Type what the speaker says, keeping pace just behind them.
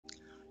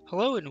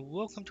Hello and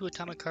welcome to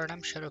Atomic Card.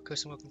 I'm Shadow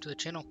Coast and welcome to the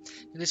channel.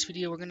 In this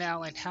video we're going to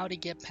outline how to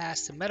get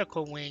past the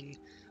medical wing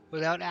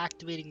without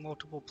activating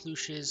multiple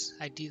Plyusches,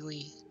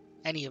 ideally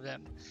any of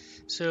them.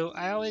 So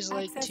I always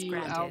like to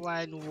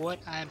outline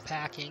what I'm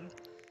packing.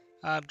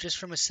 Just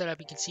from a setup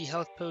you can see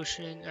health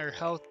potion or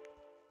health,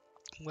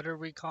 whatever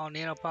we call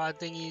nanopod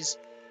thingies.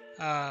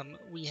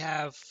 We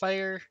have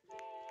fire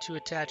to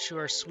attach to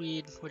our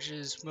Swede, which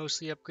is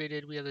mostly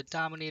upgraded. We have the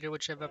Dominator,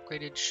 which I've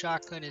upgraded.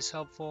 Shotgun is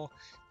helpful.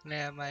 And I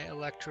have my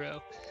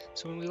Electro.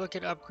 So when we look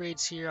at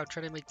upgrades here, I'll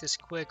try to make this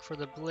quick. For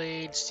the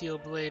blade, Steel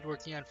Blade,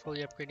 working on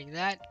fully upgrading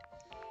that.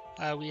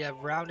 We have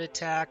Round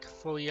Attack,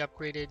 fully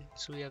upgraded.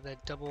 So we have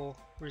that double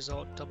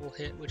result, double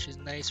hit, which is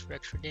nice for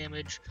extra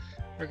damage.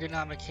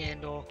 Ergonomic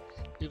Handle.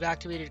 We've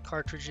activated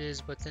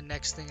cartridges, but the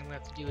next thing I'm going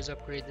to have to do is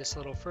upgrade this a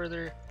little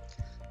further.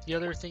 The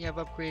other thing I've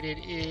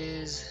upgraded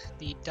is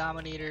the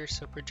Dominator,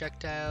 so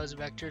projectiles,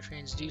 vector,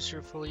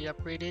 transducer fully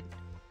upgraded,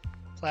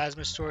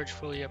 plasma storage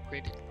fully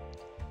upgraded.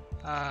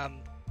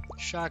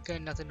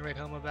 Shotgun, nothing to write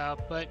home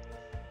about, but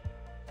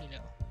you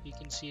know, you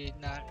can see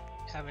not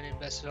having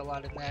invested a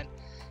lot in that.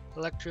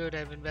 Electrode,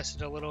 I've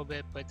invested a little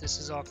bit, but this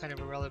is all kind of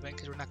irrelevant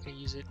because we're not going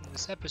to use it in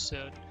this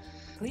episode.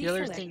 The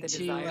other thing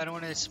too, I don't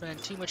want to spend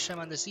too much time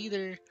on this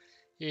either,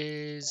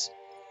 is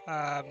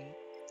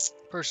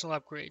personal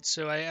upgrades.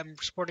 So I am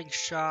sporting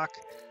shock,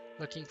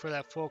 looking for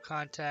that full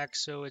contact,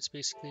 so it's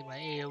basically my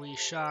AoE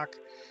shock.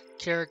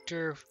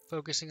 Character,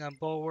 focusing on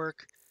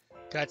bulwark.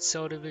 Got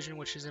cell division,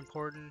 which is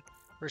important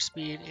for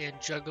speed, and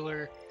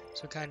juggler,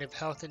 so kind of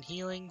health and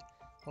healing,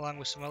 along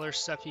with some other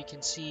stuff you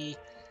can see.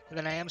 And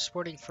then I am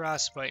sporting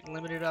frostbite,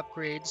 limited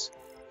upgrades,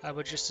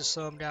 but just to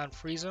slow them down,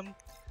 freeze them,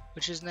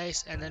 which is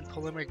nice. And then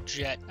polymeric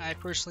jet, I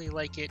personally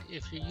like it.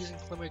 If you're using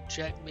polymeric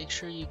jet, make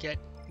sure you get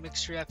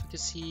mixture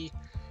efficacy.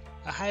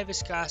 A high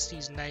viscosity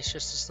is nice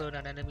just to slow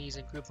down enemies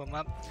and group them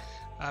up.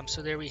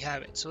 So there we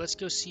have it. So let's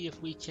go see if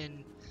we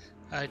can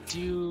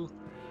do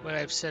what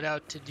I've set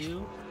out to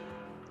do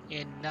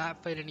and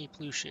not fight any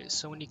Plyuches.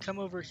 So when you come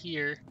over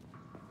here,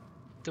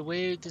 the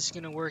way this is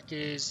going to work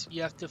is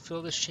you have to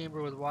fill this chamber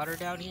with water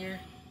down here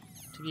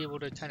to be able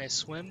to kind of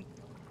swim.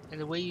 And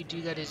the way you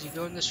do that is you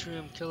go in this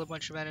room, kill a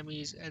bunch of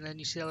enemies, and then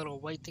you see that little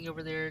white thing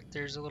over there,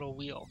 there's a little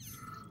wheel.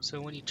 So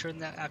when you turn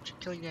that, after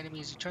killing the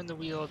enemies, you turn the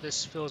wheel,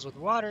 this fills with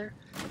water,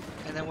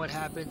 and then what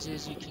happens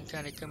is you can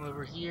kind of come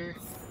over here,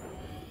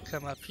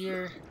 come up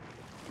here,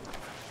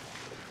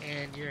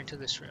 and you're into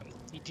this room.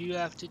 You do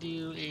have to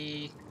do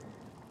a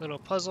little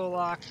puzzle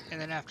lock,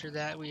 and then after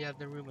that we have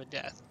the Room of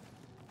Death,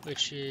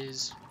 which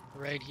is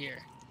right here.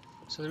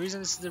 So the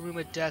reason this is the Room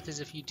of Death is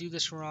if you do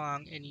this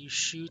wrong and you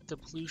shoot the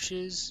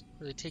Plyuches,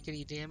 or they take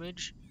any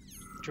damage,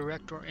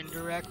 direct or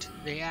indirect,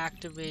 they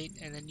activate,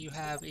 and then you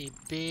have a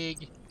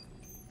big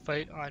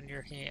fight on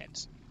your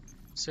hands.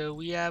 So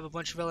we have a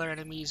bunch of other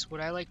enemies. What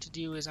I like to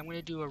do is I'm going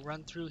to do a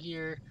run through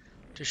here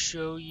to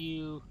show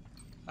you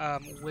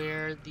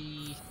where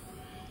the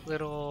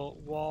little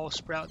wall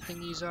sprout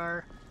thingies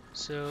are.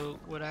 So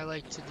what I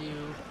like to do,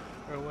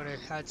 or what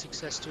I've had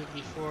success doing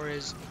before,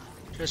 is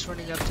just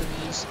running up to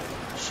these,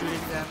 shooting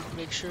them.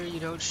 Make sure you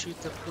don't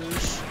shoot the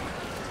Plyusch.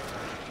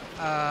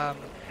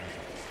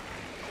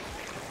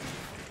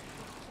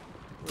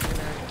 We're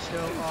gonna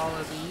kill all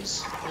of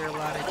these. There are a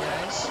lot of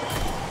guys.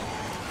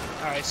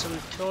 Alright, so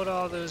we've killed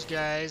all those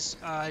guys.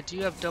 I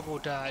do have double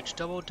dodge.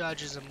 Double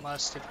dodge is a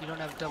must. If you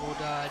don't have double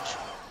dodge,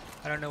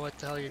 I don't know what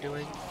the hell you're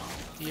doing.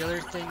 The other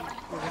thing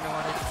we're going to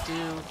want to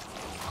do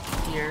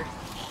here...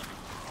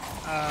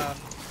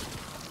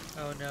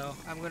 oh no,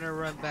 I'm going to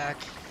run back.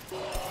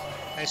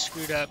 I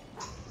screwed up.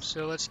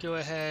 So let's go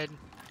ahead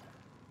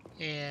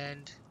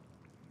and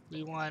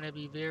we want to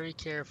be very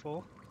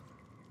careful.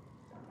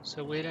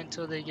 So wait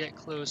until they get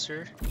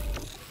closer.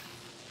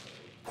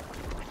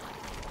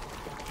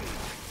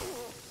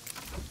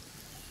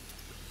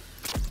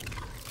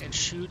 And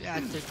shoot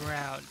at the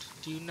ground.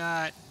 Do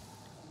not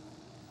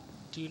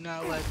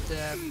let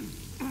them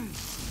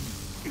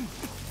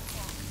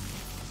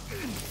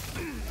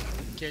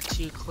get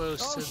too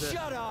close to the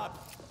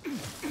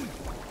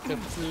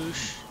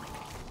Plyusch.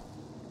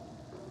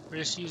 We're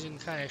just using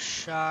kind of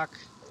shock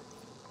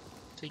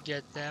to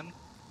get them.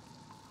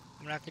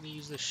 I'm not going to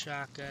use the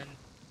shotgun.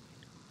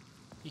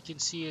 You can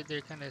see it,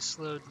 they're kind of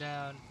slowed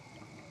down.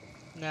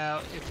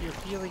 Now, if you're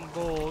feeling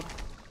bold,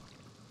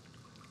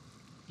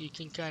 you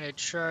can kind of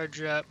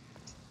charge up,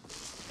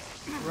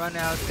 run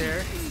out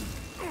there,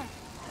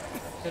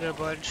 hit a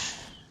bunch,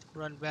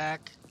 run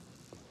back.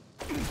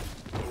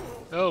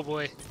 Oh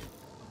boy,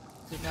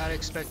 did not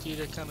expect you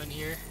to come in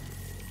here.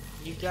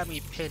 You got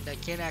me pinned. I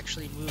can't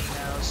actually move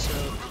now, so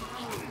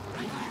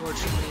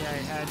unfortunately I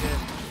had to...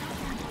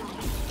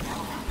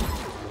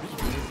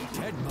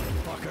 Dead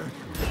motherfucker.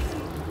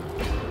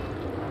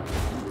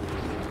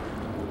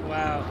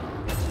 Wow.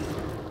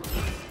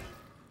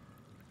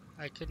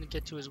 I couldn't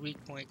get to his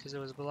weak point because it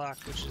was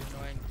blocked, which is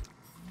annoying.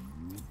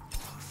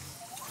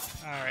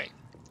 Alright.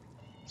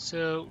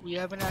 So, we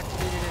haven't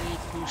activated any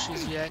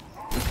Plyuches yet.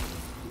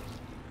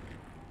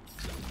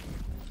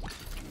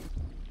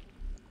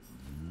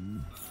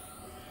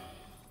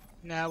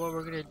 Now what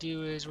we're gonna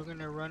do is we're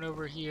gonna run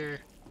over here,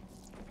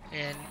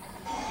 and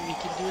we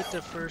can do it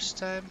the first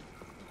time.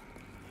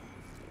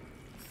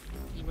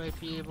 You might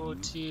be able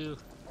to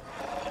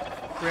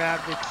grab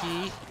the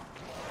key,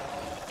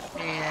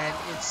 and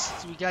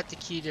we got the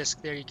key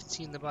disc there. You can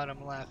see in the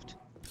bottom left.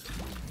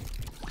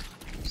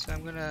 So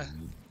I'm gonna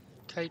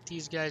kite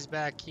these guys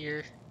back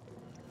here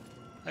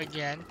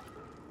again.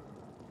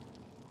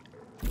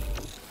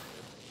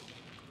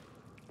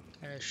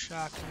 Kind of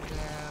shocking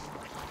them,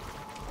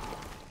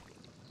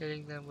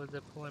 hitting them with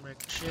the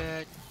polemic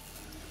jet.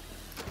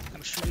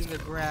 I'm shooting the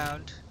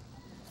ground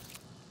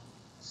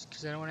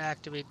because I don't want to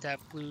activate that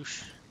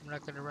Plyusch. I'm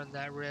not going to run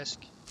that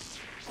risk.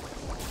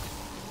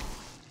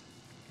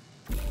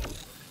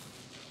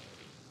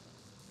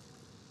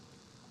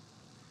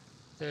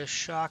 The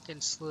shock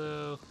and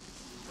slow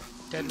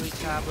deadly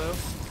combo.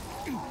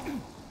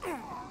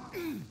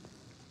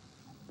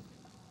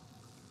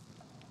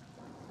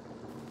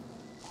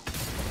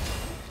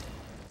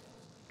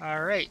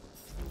 Alright.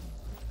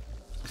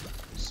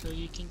 So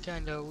you can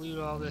kind of loot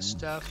all this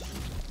stuff.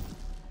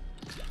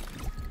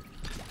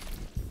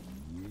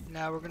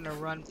 Now we're going to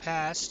run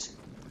past.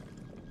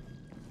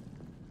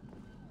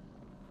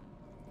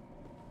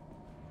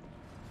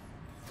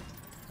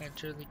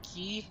 Enter the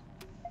key.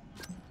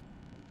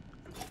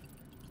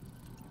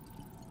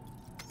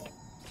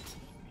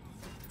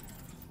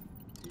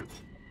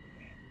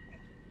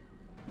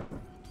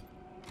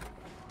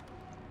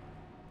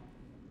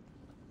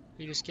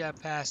 We just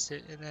got past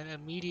it, and then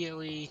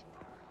immediately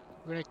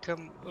we're gonna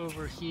come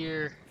over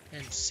here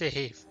and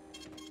save.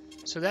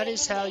 So that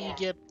is how you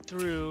get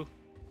through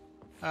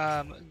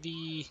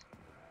the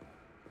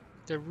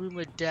room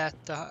of death.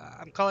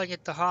 I'm calling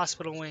it the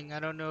hospital wing. I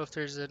don't know if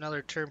there's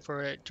another term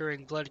for it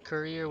during Blood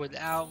Courier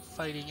without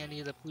fighting any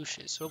of the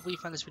Plyusches. So hopefully you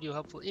found this video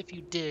helpful. If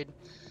you did,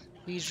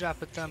 please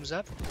drop a thumbs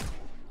up,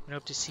 and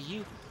hope to see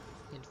you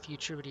in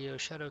future videos.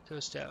 Shadow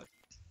Coast out.